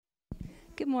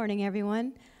Good morning,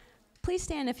 everyone. Please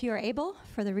stand if you are able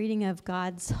for the reading of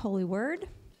God's holy word.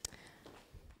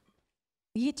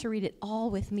 You get to read it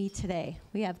all with me today.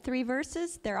 We have 3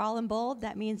 verses. They're all in bold.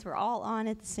 That means we're all on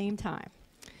at the same time.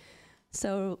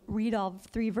 So read all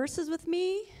 3 verses with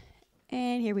me,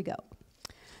 and here we go.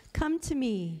 Come to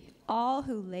me, all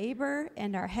who labor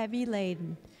and are heavy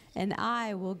laden, and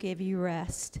I will give you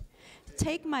rest.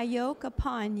 Take my yoke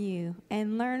upon you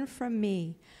and learn from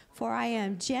me, for I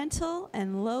am gentle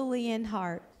and lowly in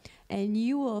heart, and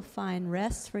you will find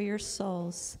rest for your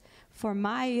souls. For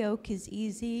my yoke is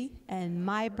easy and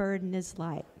my burden is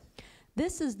light.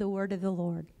 This is the word of the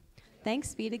Lord.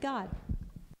 Thanks be to God.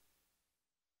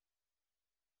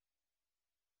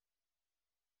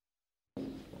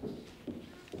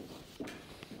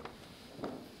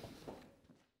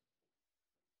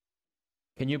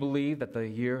 Can you believe that the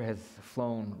year has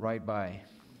flown right by?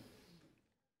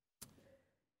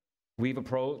 We've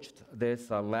approached this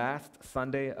last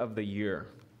Sunday of the year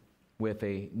with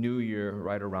a new year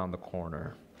right around the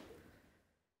corner.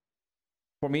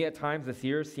 For me, at times, this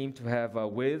year seemed to have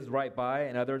whizzed right by,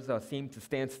 and others seemed to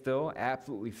stand still,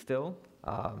 absolutely still.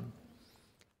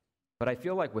 But I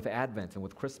feel like with Advent and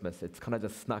with Christmas, it's kind of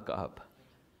just snuck up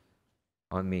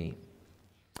on me.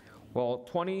 Well,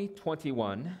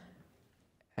 2021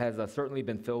 has certainly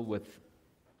been filled with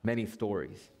many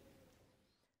stories.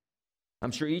 I'm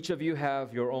sure each of you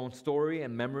have your own story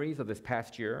and memories of this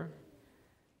past year.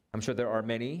 I'm sure there are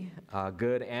many,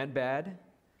 good and bad,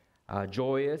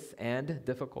 joyous and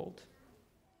difficult.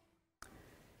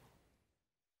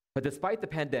 But despite the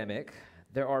pandemic,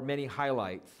 there are many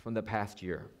highlights from the past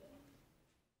year.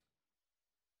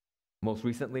 Most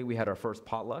recently, we had our first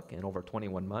potluck in over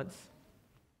 21 months.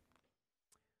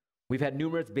 We've had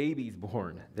numerous babies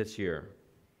born this year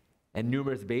and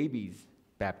numerous babies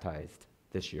baptized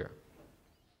this year.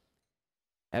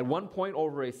 At one point,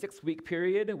 over a 6-week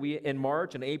period, in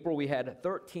March and April, we had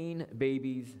 13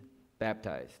 babies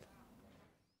baptized.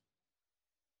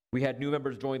 We had new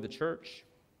members join the church.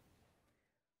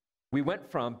 We went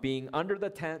from being under the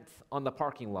tents on the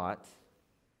parking lot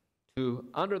to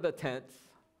under the tents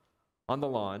on the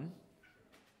lawn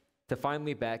to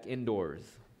finally back indoors,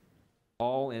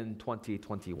 all in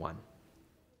 2021.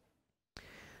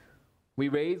 We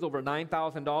raised over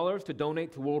 $9,000 to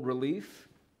donate to World Relief,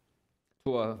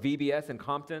 to a VBS in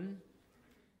Compton,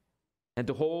 and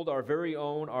to hold our very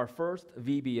own, our first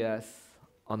VBS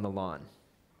on the lawn.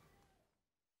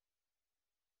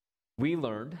 We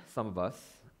learned, some of us,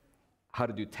 how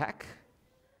to do tech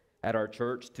at our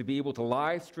church, to be able to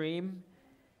live stream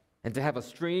and to have a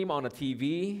stream on a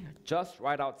TV just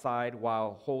right outside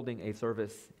while holding a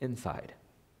service inside.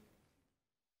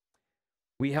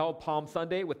 We held Palm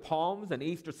Sunday with palms and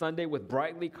Easter Sunday with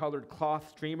brightly colored cloth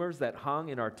streamers that hung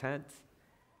in our tent.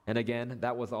 And again,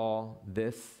 that was all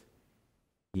this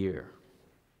year.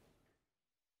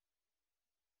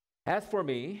 As for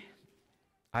me,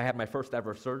 I had my first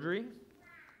ever surgery.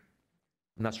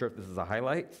 I'm not sure if this is a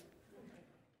highlight.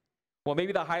 Well,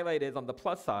 maybe the highlight is on the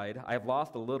plus side, I've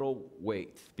lost a little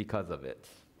weight because of it.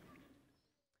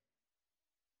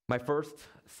 My first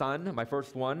son, my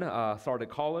first one, started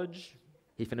college.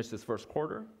 He finished his first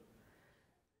quarter.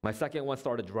 My second one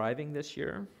started driving this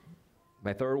year.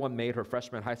 My third one made her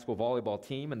freshman high school volleyball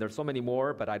team, and there's so many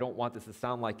more, but I don't want this to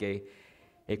sound like a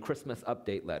Christmas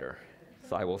update letter,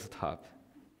 so I will stop.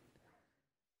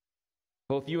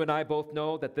 Both you and I both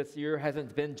know that this year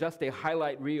hasn't been just a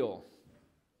highlight reel.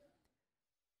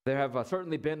 There have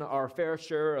certainly been our fair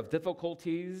share of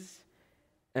difficulties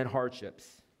and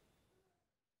hardships.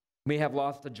 We may have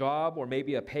lost a job or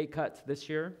maybe a pay cut this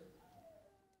year.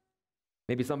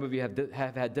 Maybe some of you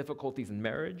have had difficulties in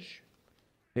marriage,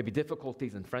 maybe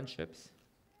difficulties in friendships.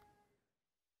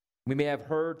 We may have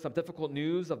heard some difficult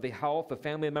news of the health of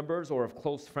family members or of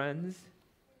close friends.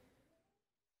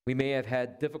 We may have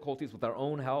had difficulties with our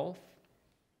own health.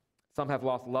 Some have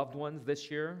lost loved ones this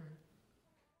year.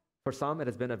 For some, it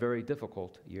has been a very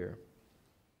difficult year.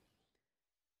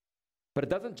 But it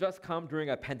doesn't just come during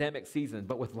a pandemic season,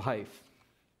 but with life.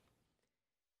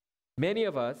 Many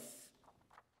of us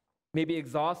may be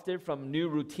exhausted from new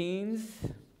routines,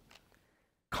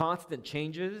 constant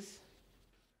changes,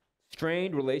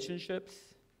 strained relationships,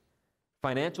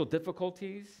 financial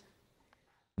difficulties,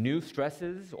 new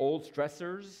stresses, old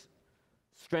stressors,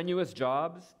 strenuous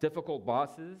jobs, difficult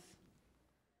bosses,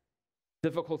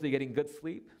 difficulty getting good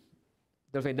sleep.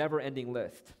 There's a never-ending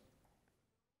list.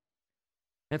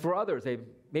 And for others,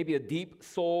 maybe a deep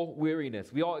soul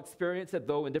weariness. We all experience it,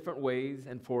 though, in different ways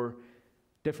and for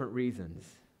different reasons.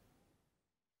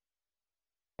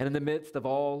 And in the midst of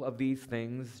all of these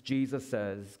things, Jesus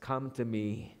says, "Come to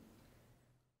me,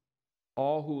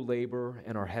 all who labor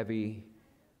and are heavy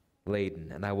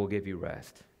laden, and I will give you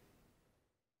rest.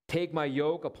 Take my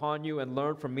yoke upon you and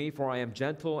learn from me, for I am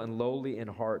gentle and lowly in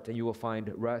heart, and you will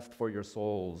find rest for your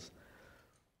souls.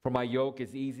 For my yoke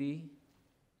is easy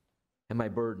and my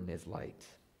burden is light.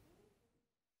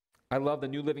 I love the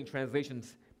New Living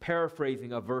Translation's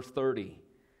paraphrasing of verse 30.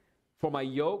 For my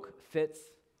yoke fits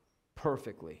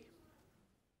perfectly,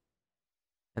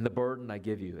 and the burden I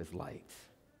give you is light.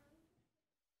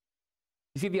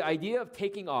 You see, the idea of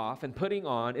taking off and putting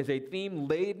on is a theme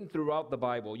laden throughout the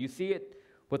Bible. You see it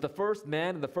with the first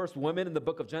man and the first woman in the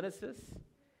book of Genesis.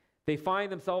 They find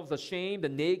themselves ashamed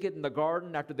and naked in the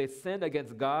garden after they sinned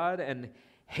against God and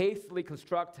hastily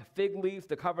construct fig leaves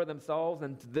to cover themselves,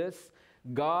 and to this,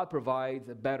 God provides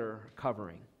a better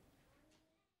covering.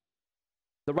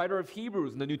 The writer of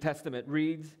Hebrews in the New Testament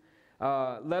reads,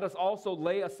 let us also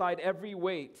lay aside every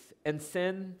weight and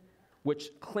sin which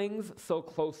clings so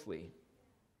closely.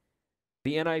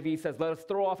 The NIV says, let us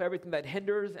throw off everything that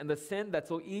hinders and the sin that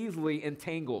so easily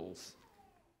entangles.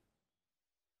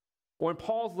 Or in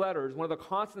Paul's letters, one of the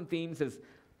constant themes is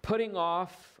putting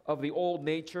off of the old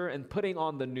nature and putting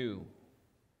on the new.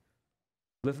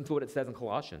 Listen to what it says in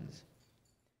Colossians.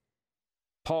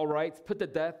 Paul writes, put to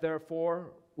death,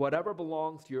 therefore, whatever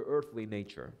belongs to your earthly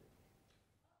nature.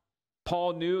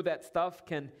 Paul knew that stuff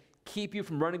can keep you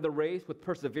from running the race with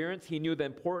perseverance. He knew the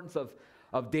importance of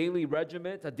daily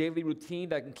regiment, a daily routine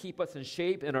that can keep us in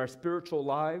shape in our spiritual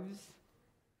lives.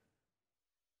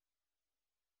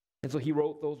 And so he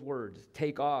wrote those words,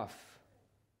 take off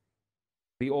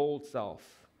the old self,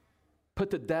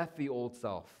 put to death the old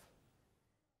self,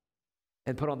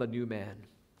 and put on the new man.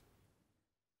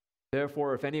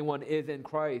 Therefore, if anyone is in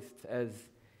Christ, as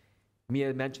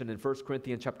Mia mentioned in 1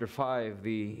 Corinthians chapter 5,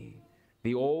 the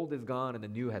old is gone and the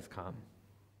new has come.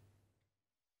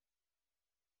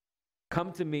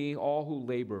 Come to me, all who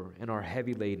labor and are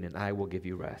heavy laden, and I will give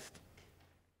you rest.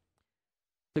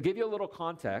 To give you a little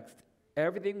context,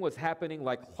 everything was happening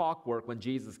like clockwork when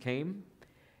Jesus came.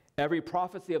 Every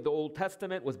prophecy of the Old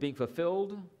Testament was being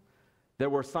fulfilled. There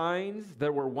were signs,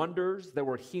 there were wonders, there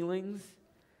were healings,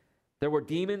 there were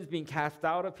demons being cast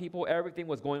out of people. Everything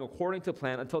was going according to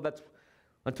plan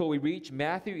until we reach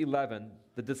Matthew 11.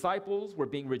 The disciples were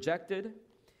being rejected.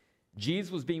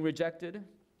 Jesus was being rejected.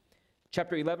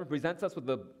 Chapter 11 presents us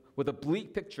with a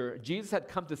bleak picture. Jesus had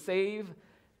come to save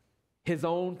his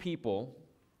own people,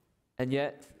 and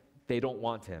yet they don't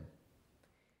want him.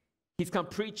 He's come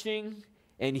preaching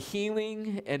and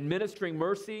healing and ministering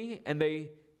mercy, and they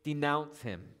denounce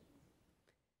him.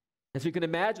 And so you can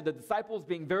imagine the disciples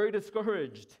being very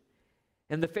discouraged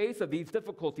in the face of these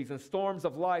difficulties and storms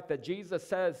of life, that Jesus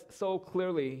says so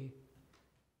clearly,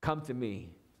 come to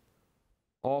me,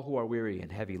 all who are weary and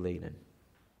heavy laden.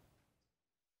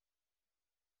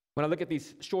 When I look at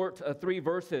these short 3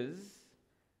 verses,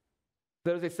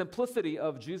 there's a simplicity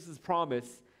of Jesus'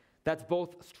 promise that's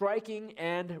both striking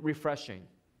and refreshing.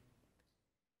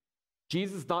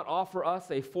 Jesus does not offer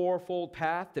us a fourfold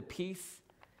path to peace,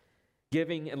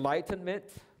 giving enlightenment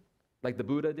like the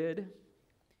Buddha did.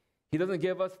 He doesn't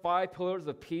give us 5 pillars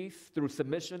of peace through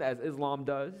submission as Islam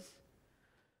does.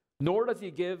 Nor does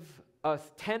he give us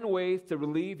 10 ways to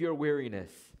relieve your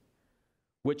weariness,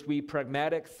 which we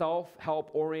pragmatic,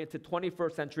 self-help-oriented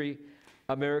 21st century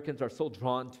Americans are so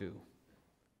drawn to.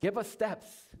 Give us steps.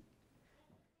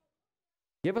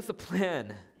 Give us a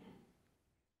plan.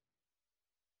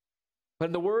 But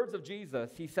in the words of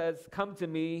Jesus, he says, come to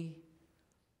me,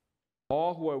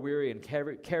 all who are weary and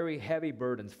carry heavy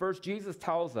burdens. First, Jesus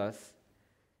tells us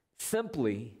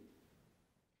simply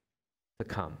to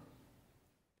come.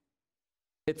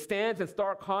 It stands in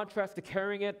stark contrast to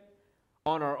carrying it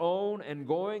on our own and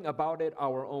going about it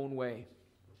our own way.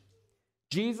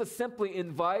 Jesus simply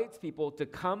invites people to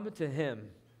come to him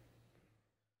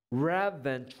rather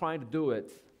than trying to do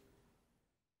it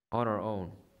on our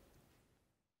own.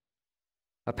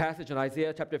 A passage in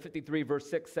Isaiah chapter 53 verse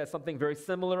 6 says something very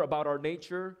similar about our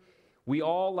nature. We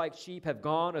all like sheep have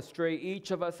gone astray. Each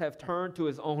of us have turned to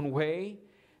his own way.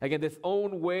 Again, this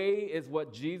own way is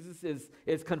what Jesus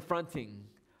is confronting.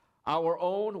 Our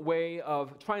own way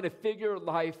of trying to figure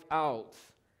life out.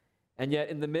 And yet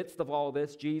in the midst of all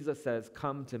this, Jesus says,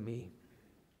 come to me.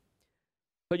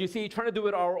 But you see, trying to do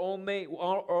it our own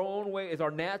way is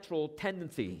our natural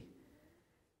tendency.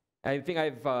 I think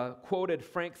I've quoted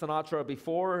Frank Sinatra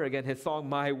before, again, his song,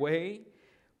 My Way.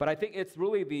 But I think it's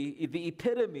really the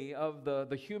epitome of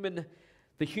the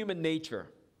human nature.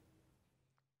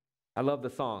 I love the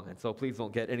song, and so please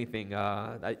don't get anything.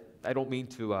 I don't mean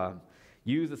to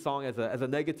use the song as a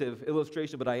negative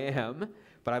illustration, but I am.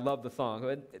 But I love the song.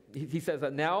 And he says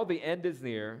that now the end is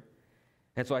near,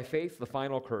 And so I face the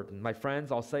final curtain. My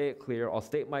friends, I'll say it clear. I'll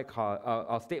state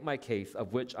my case,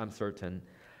 of which I'm certain.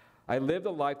 I lived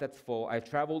a life that's full. I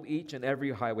traveled each and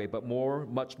every highway, but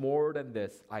much more than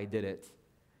this, I did it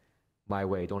my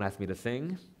way. Don't ask me to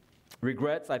sing.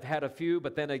 Regrets, I've had a few,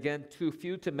 but then again, too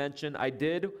few to mention. I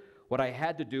did what I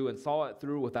had to do and saw it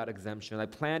through without exemption. I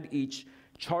planned each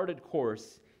charted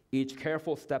course, each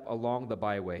careful step along the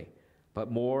byway.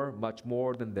 But much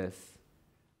more than this,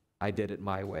 I did it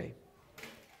my way.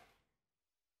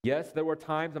 Yes, there were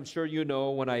times, I'm sure you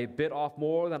know, when I bit off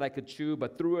more than I could chew,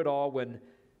 but through it all, when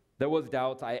there was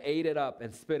doubt, I ate it up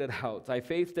and spit it out. I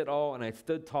faced it all and I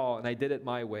stood tall and I did it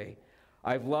my way.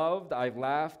 I've loved, I've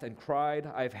laughed and cried.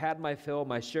 I've had my fill,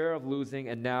 my share of losing,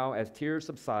 and now as tears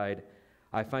subside,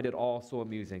 I find it all so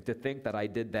amusing to think that I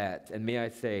did that. And may I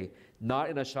say, not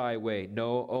in a shy way,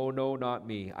 no, oh no, not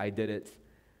me. I did it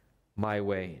my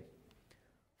way.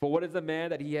 For what is a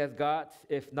man that he has got,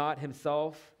 if not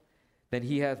himself? Then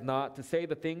he has not to say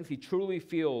the things he truly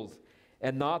feels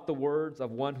and not the words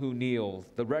of one who kneels.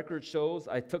 The record shows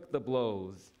I took the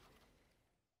blows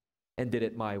and did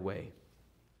it my way.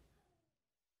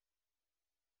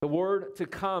 The word to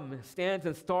come stands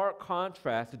in stark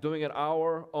contrast to doing it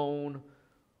our own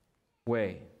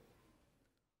way.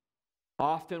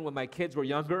 Often when my kids were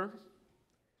younger,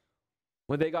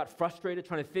 when they got frustrated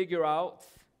trying to figure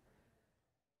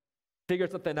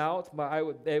something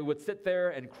out, they would sit there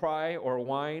and cry or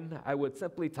whine. I would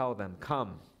simply tell them,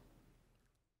 come,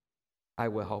 I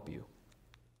will help you.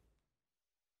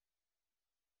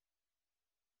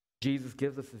 Jesus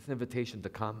gives us this invitation to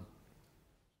come.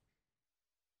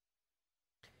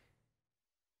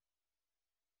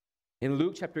 In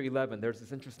Luke chapter 11, there's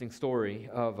this interesting story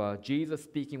of Jesus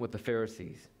speaking with the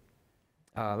Pharisees.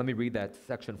 Let me read that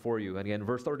section for you. And again,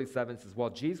 verse 37 says, while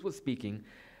Jesus was speaking,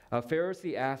 a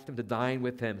Pharisee asked him to dine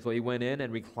with him. So he went in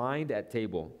and reclined at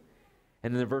table.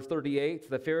 And then in verse 38,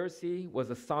 the Pharisee was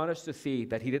astonished to see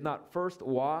that he did not first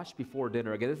wash before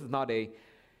dinner. Again, this is not a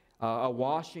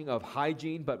washing of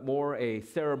hygiene, but more a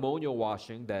ceremonial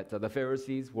washing that the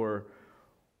Pharisees were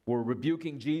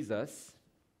rebuking Jesus.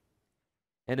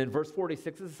 And in verse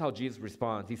 46, this is how Jesus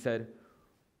responds. He said,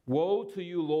 woe to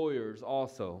you lawyers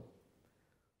also,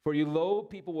 for you load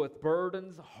people with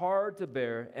burdens hard to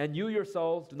bear, and you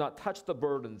yourselves do not touch the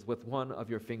burdens with one of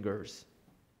your fingers.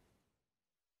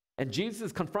 And Jesus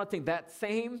is confronting that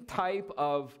same type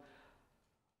of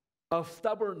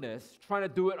stubbornness, trying to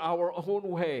do it our own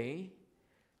way,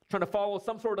 trying to follow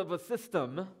some sort of a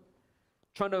system,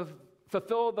 trying to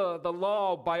fulfill the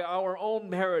law by our own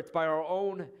merits, by our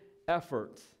own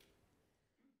efforts.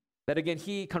 That again,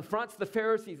 he confronts the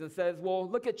Pharisees and says, well,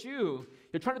 look at you.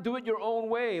 You're trying to do it your own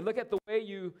way. Look at the way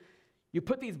you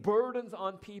put these burdens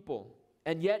on people,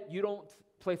 and yet you don't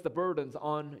place the burdens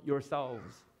on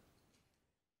yourselves.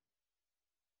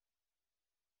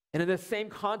 And in this same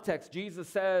context, Jesus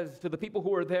says to the people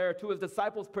who are there, to his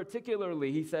disciples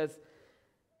particularly, he says,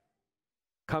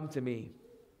 come to me.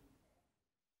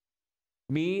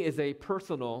 Me is a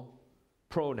personal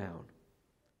pronoun.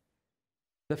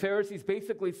 The Pharisees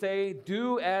basically say,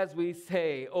 do as we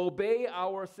say, obey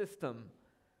our system.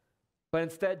 But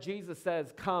instead, Jesus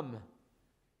says, come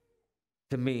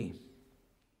to me.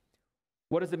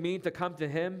 What does it mean to come to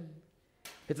him?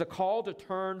 It's a call to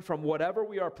turn from whatever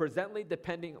we are presently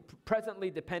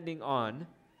depending on.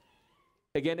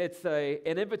 Again, it's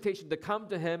an invitation to come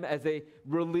to him as a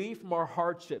relief from our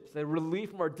hardships, a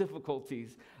relief from our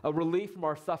difficulties, a relief from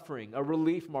our suffering, a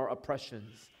relief from our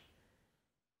oppressions.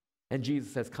 And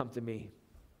Jesus says, come to me.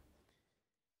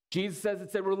 Jesus says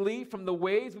it's a relief from the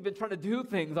ways we've been trying to do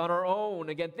things on our own.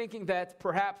 Again, thinking that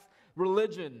perhaps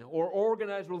religion or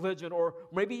organized religion or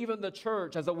maybe even the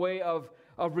church as a way of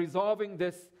resolving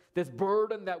this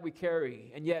burden that we carry.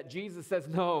 And yet Jesus says,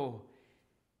 no.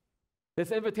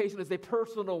 This invitation is a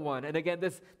personal one. And again,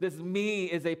 this me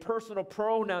is a personal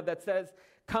pronoun that says,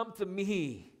 come to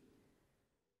me.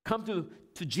 Come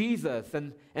to Jesus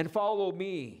and follow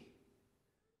me.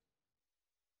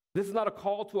 This is not a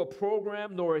call to a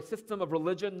program nor a system of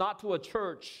religion, not to a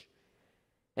church.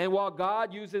 And while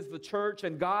God uses the church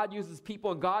and God uses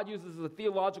people and God uses the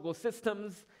theological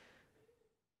systems,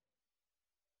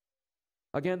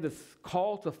 again, this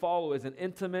call to follow is an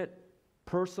intimate,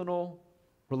 personal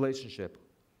relationship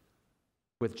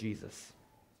with Jesus.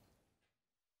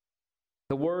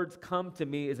 The words, come to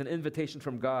me, is an invitation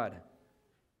from God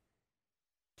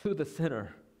to the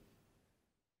sinner,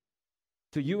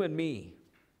 to you and me,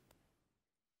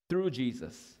 through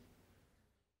Jesus.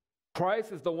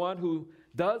 Christ is the one who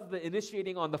does the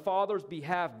initiating on the Father's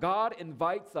behalf. God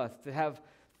invites us to have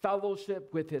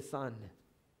fellowship with his Son.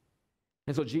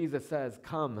 And so Jesus says,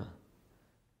 come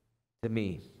to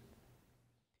me.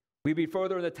 We read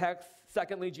further in the text.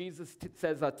 Secondly, Jesus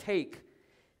says,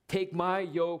 take my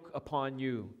yoke upon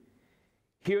you.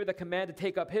 Here the command to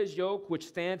take up his yoke, which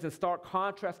stands in stark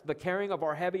contrast to the carrying of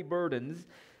our heavy burdens,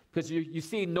 because you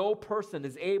see, no person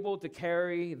is able to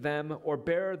carry them or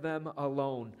bear them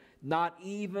alone, not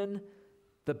even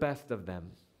the best of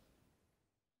them.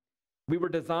 We were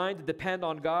designed to depend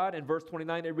on God. In verse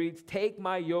 29, it reads, take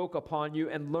my yoke upon you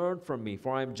and learn from me,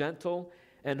 for I am gentle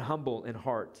and humble in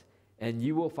heart, and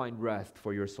you will find rest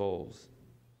for your souls.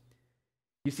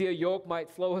 You see, a yoke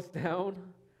might slow us down.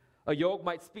 A yoke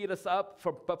might speed us up,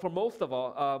 but for most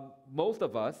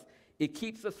of us, it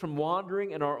keeps us from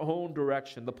wandering in our own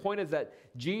direction. The point is that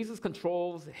Jesus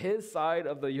controls his side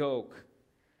of the yoke.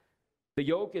 The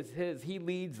yoke is his. He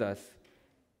leads us.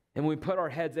 And when we put our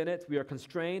heads in it, we are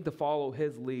constrained to follow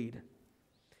his lead.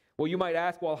 Well, you might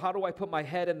ask, well, how do I put my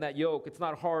head in that yoke? It's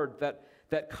not hard.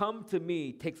 That come to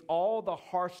me takes all the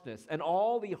harshness and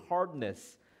all the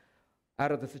hardness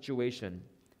out of the situation.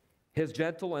 His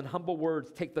gentle and humble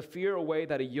words take the fear away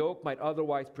that a yoke might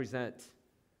otherwise present.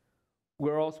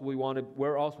 Where else would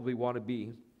we want to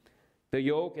be? The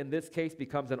yoke in this case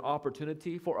becomes an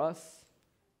opportunity for us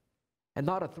and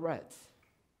not a threat.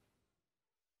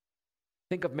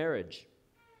 Think of marriage.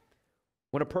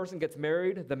 When a person gets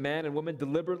married, the man and woman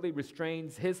deliberately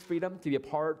restrains his freedom to be a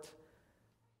part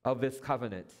of this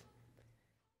covenant.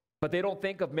 But they don't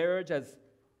think of marriage as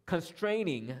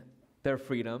constraining their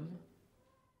freedom,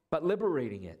 but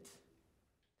liberating it.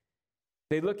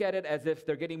 They look at it as if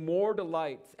they're getting more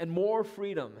delights and more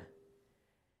freedom.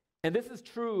 And this is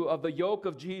true of the yoke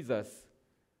of Jesus.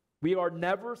 We are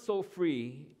never so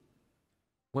free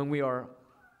when we are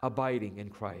abiding in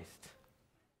Christ.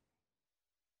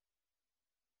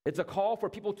 It's a call for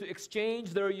people to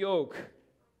exchange their yoke.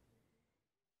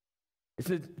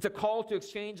 It's a call to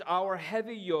exchange our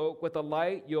heavy yoke with the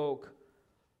light yoke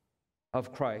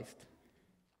of Christ.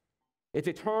 It's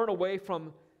a turn away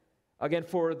from, again,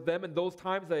 for them in those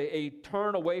times, a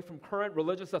turn away from current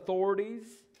religious authorities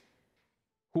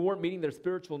who weren't meeting their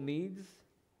spiritual needs.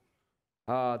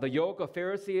 The yoke of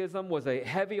Phariseeism was a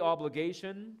heavy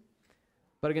obligation.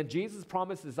 But again, Jesus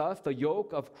promises us the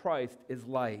yoke of Christ is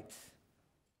light.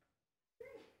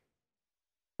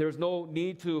 There's no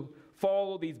need to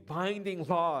follow these binding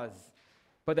laws,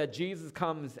 but that Jesus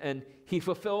comes and he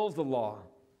fulfills the law.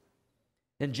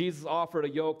 And Jesus offered a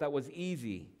yoke that was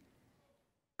easy,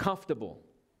 comfortable,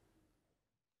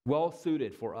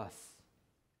 well-suited for us.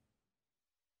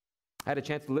 I had a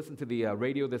chance to listen to the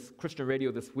Christian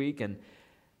radio this week, and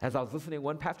as I was listening,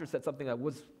 one pastor said something that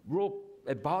was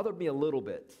it bothered me a little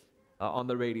bit on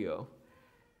the radio.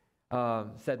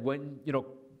 Said,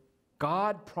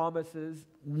 God promises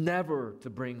never to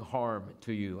bring harm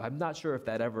to you. I'm not sure if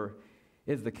that ever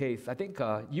is the case. I think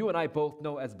you and I both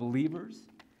know as believers,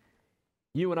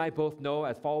 you and I both know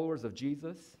as followers of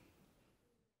Jesus,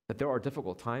 that there are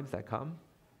difficult times that come.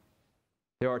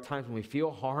 There are times when we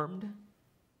feel harmed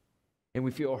and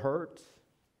we feel hurt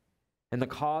and the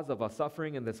cause of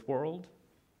suffering in this world.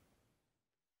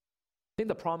 I think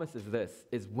the promise is this,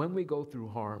 is when we go through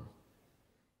harm,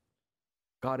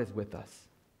 God is with us.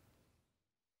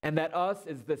 And that us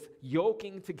is this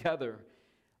yoking together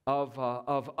of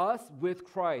us with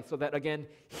Christ, so that, again,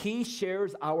 he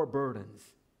shares our burdens.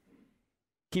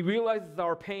 He realizes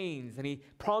our pains, and he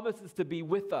promises to be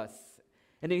with us.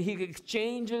 And then he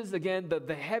exchanges, again,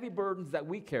 the heavy burdens that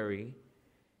we carry,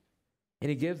 and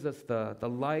he gives us the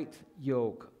light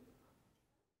yoke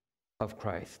of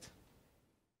Christ.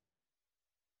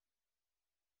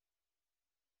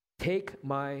 Take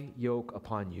my yoke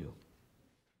upon you.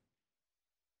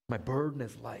 My burden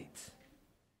is light.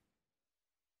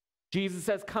 Jesus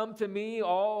says, come to me,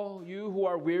 all you who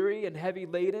are weary and heavy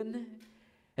laden. And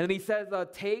then he says,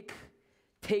 take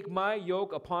my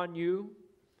yoke upon you.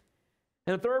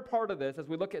 And the third part of this, as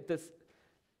we look at this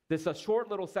short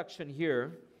little section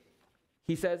here,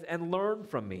 he says, and learn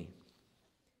from me.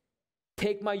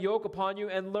 Take my yoke upon you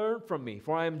and learn from me,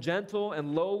 for I am gentle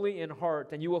and lowly in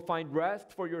heart, and you will find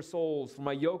rest for your souls. For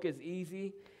my yoke is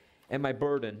easy and my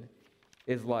burden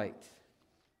is light.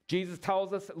 Jesus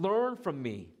tells us, learn from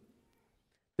me.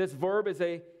 This verb is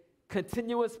a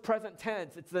continuous present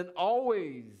tense. It's an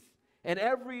always and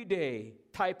everyday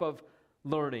type of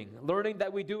learning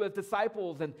that we do as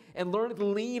disciples and learn to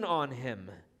lean on him.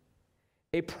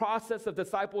 A process of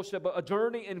discipleship, a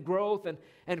journey in growth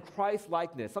and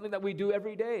Christ-likeness, something that we do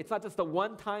every day. It's not just a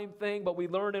one-time thing, but we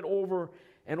learn it over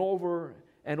and over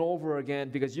and over again,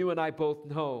 because you and I both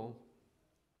know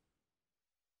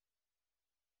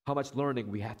how much learning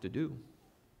we have to do.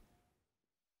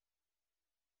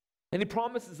 And he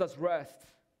promises us rest.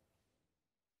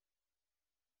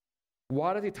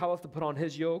 Why does he tell us to put on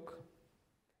his yoke?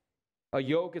 A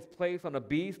yoke is placed on a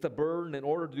beast, a burden, in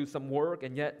order to do some work,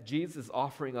 and yet Jesus is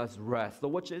offering us rest. So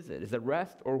which is it? Is it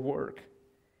rest or work?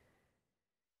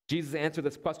 Jesus answered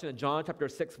this question in John chapter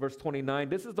 6, verse 29.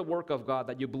 This is the work of God,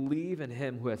 that you believe in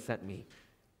him who has sent me.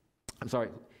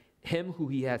 Him who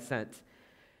he has sent.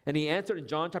 And he answered in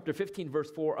John chapter 15,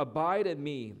 verse 4, abide in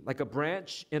me like a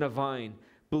branch in a vine.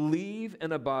 Believe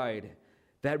and abide.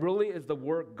 That really is the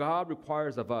work God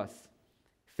requires of us.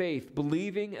 Faith,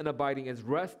 believing and abiding, is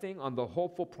resting on the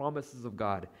hopeful promises of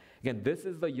God. Again, this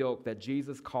is the yoke that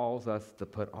Jesus calls us to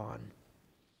put on.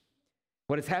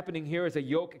 What is happening here is a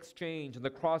yoke exchange. On the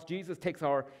cross, Jesus takes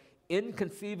our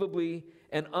inconceivably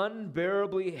and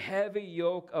unbearably heavy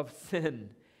yoke of sin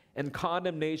and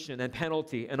condemnation and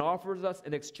penalty, and offers us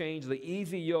in exchange the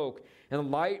easy yoke and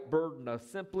light burden of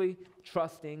simply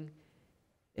trusting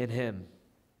in him.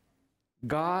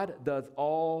 God does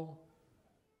all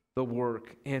the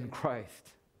work in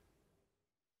Christ.